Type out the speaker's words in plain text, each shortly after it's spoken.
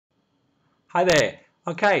Hi there.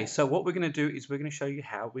 Okay, so what we're going to do is we're going to show you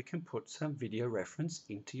how we can put some video reference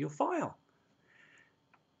into your file.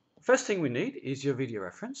 First thing we need is your video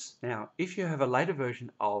reference. Now, if you have a later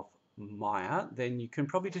version of Maya, then you can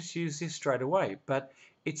probably just use this straight away, but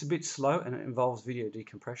it's a bit slow and it involves video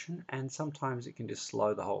decompression, and sometimes it can just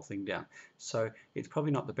slow the whole thing down. So it's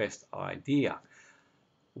probably not the best idea.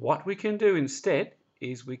 What we can do instead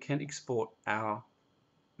is we can export our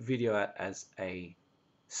video as a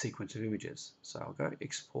sequence of images. So I'll go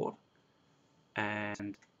export,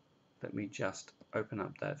 and let me just open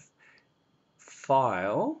up that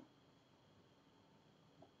file.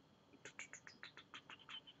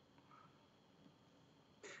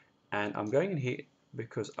 And I'm going in here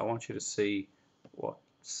because I want you to see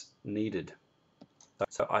what's needed.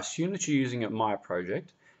 So I assume that you're using a Maya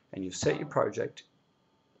project, and you've set your project.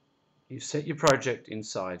 You set your project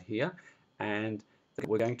inside here, and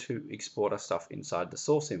we're going to export our stuff inside the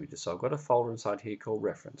source images. So I've got a folder inside here called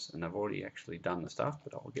reference, and I've already actually done the stuff,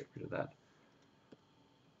 but I'll get rid of that.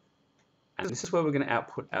 And this is where we're going to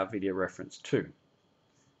output our video reference to.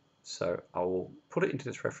 So I will put it into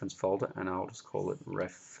this reference folder, and I'll just call it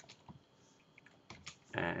ref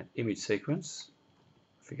and image sequence.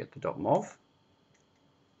 Forget the .mov.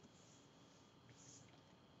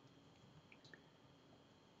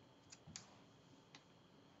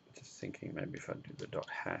 Just thinking maybe if I do the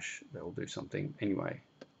 .hash, that will do something. Anyway,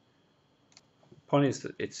 point is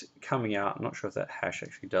that it's coming out. I'm not sure if that hash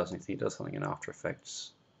actually does anything. It does something in After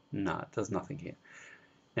Effects. No, it does nothing here.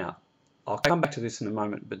 Now, I'll come back to this in a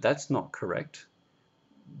moment, but that's not correct.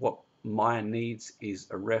 What Maya needs is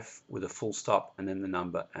a ref with a full stop and then the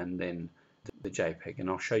number and then the JPEG, and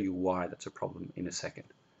I'll show you why that's a problem in a second.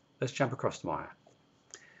 Let's jump across to Maya.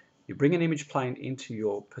 You bring an image plane into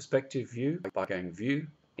your perspective view by going View,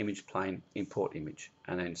 Image Plane, Import Image,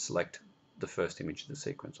 and then select the first image of the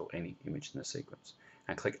sequence or any image in the sequence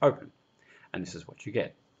and click Open, and this is what you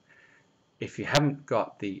get. If you haven't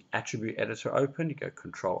got the attribute editor open, you go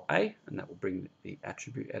Control A, and that will bring the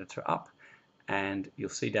attribute editor up, and you'll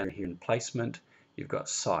see down here in placement you've got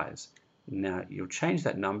size. Now you'll change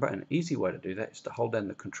that number, and an easy way to do that is to hold down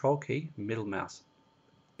the Control key, middle mouse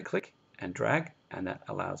click and drag, and that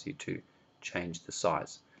allows you to change the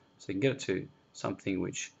size. So you can get it to something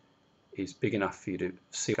which is big enough for you to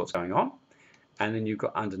see what's going on, and then you've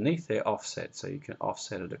got underneath there offset, so you can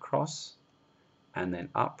offset it across and then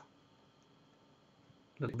up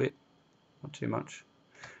a little bit, not too much,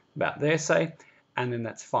 about there say, and then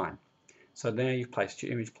that's fine. So now you've placed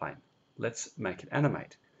your image plane. Let's make it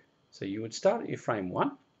animate. So you would start at your frame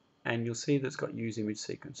 1, and you'll see that it's got use image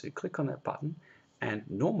sequence. So you click on that button, and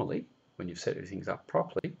normally when you've set everything up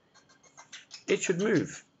properly, it should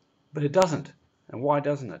move, but it doesn't. And why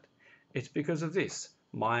doesn't it? It's because of this.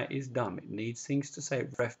 Maya is dumb. It needs things to say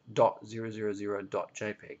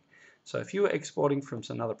ref.000.jpg. So if you were exporting from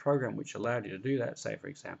another program which allowed you to do that, say for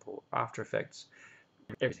example After Effects,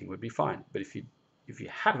 everything would be fine. But if you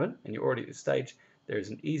haven't and you're already at this stage, there is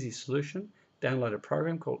an easy solution. Download a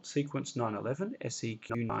program called Sequence 911,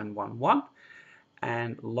 SEQ911,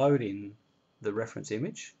 and load in the reference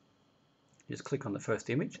image. You just click on the first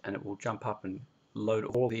image and it will jump up and load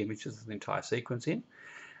all the images of the entire sequence in.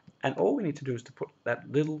 And all we need to do is to put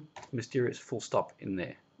that little mysterious full stop in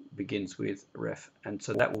there. Begins with ref, and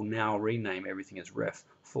so that will now rename everything as ref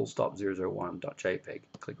full stop 001.jpg.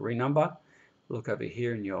 Click renumber, look over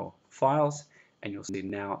here in your files, and you'll see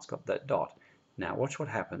now it's got that dot. Now watch what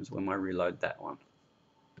happens when I reload that one.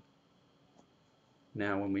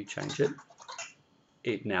 Now when we change it,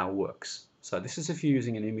 it now works. So this is if you're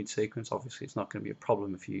using an image sequence. Obviously it's not going to be a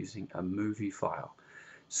problem if you're using a movie file.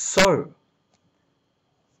 So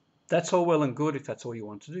that's all well and good if that's all you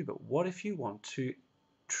want to do, but what if you want to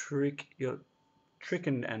trick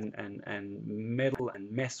and meddle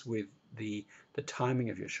and mess with the timing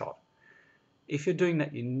of your shot? If you're doing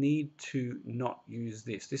that, you need to not use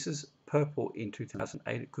this. This is purple in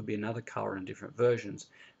 2008. It could be another color in different versions,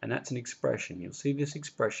 and that's an expression. You'll see this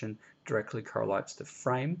expression directly correlates the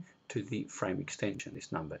frame to the frame extension,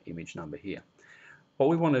 this number, image number here. What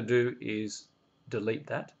we want to do is delete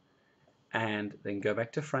that and then go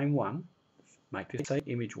back to frame 1, make this say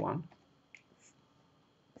image 1,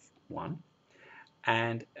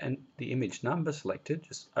 and the image number selected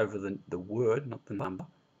just over the word, not the number.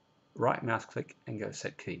 Right mouse click and go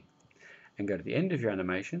set key, and go to the end of your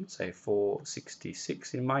animation, say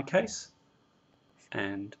 466 in my case,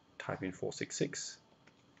 and type in 466.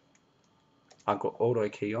 I've got auto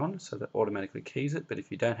key on, so that automatically keys it, but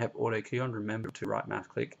if you don't have auto key on, remember to right mouse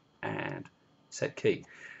click and set key.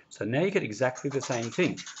 So now you get exactly the same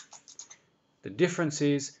thing. The difference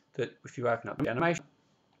is that if you open up the animation,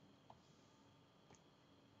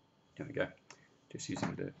 Here we go. Just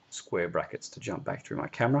using the square brackets to jump back through my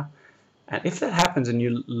camera. And if that happens and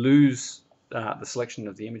you lose the selection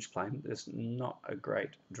of the image plane, there's not a great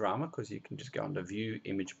drama, because you can just go under View,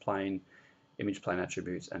 Image Plane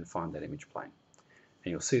Attributes, and find that image plane.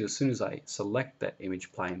 And you'll see that as soon as I select that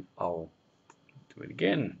image plane, I'll do it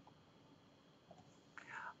again.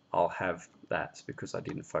 I'll have that because I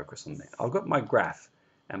didn't focus on that. I've got my graph,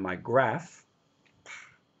 and my graph,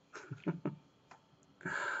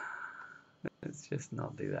 let's just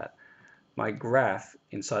not do that. My graph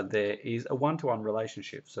inside there is a one-to-one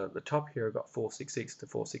relationship. So at the top here I've got 466 to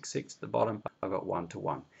 466, at the bottom I've got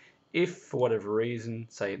 1-to-1. If for whatever reason,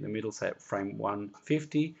 say in the middle, say at frame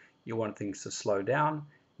 150, you want things to slow down,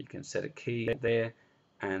 you can set a key there,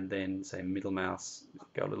 and then say middle mouse,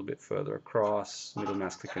 go a little bit further across, middle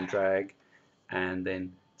mouse click and drag, and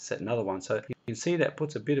then set another one. So you can see that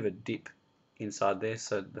puts a bit of a dip inside there,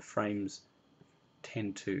 so the frames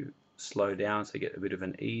tend to slow down, so you get a bit of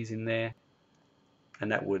an ease in there,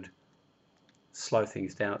 and that would slow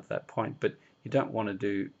things down at that point. But you don't want to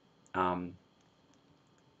do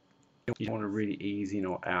you don't want to really ease in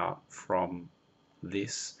or out from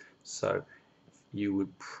this, so you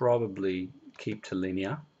would probably keep to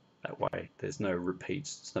linear. That way there's no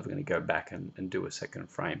repeats, it's never going to go back and do a second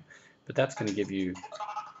frame, but that's going to give you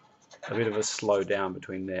a bit of a slow down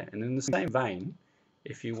between there. And in the same vein,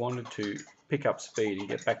 if you wanted to pick up speed and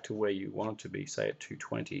get back to where you want it to be, say at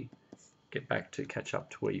 220, get back to catch up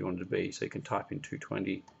to where you wanted to be, so you can type in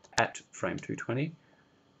 220 at frame 220,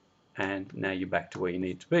 and now you're back to where you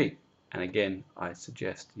need to be. And again, I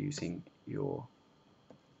suggest using your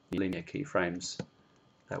linear keyframes.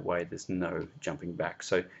 That way there's no jumping back.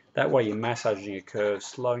 So that way you're massaging a curve,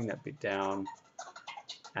 slowing that bit down.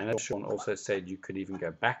 And as Sean also said, you could even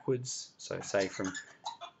go backwards. So say from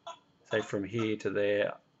here to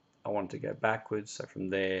there, I want to go backwards. So from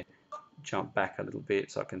there, jump back a little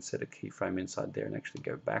bit, so I can set a keyframe inside there and actually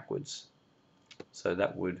go backwards. So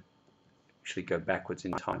that would actually go backwards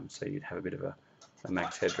in time. So you'd have a bit of a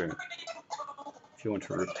max headroom. If you want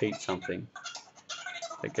to repeat something,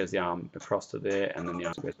 that goes the arm across to there, and then the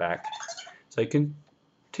arm goes back. So you can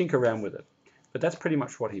tinker around with it. But that's pretty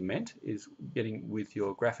much what he meant, is getting with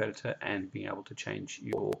your graph editor and being able to change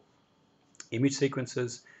your image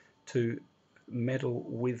sequences to meddle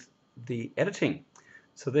with the editing.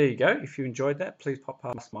 So there you go. If you enjoyed that, please pop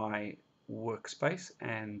past my workspace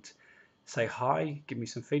and say hi, give me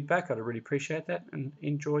some feedback. I'd really appreciate that, and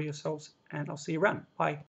enjoy yourselves, and I'll see you around. Bye.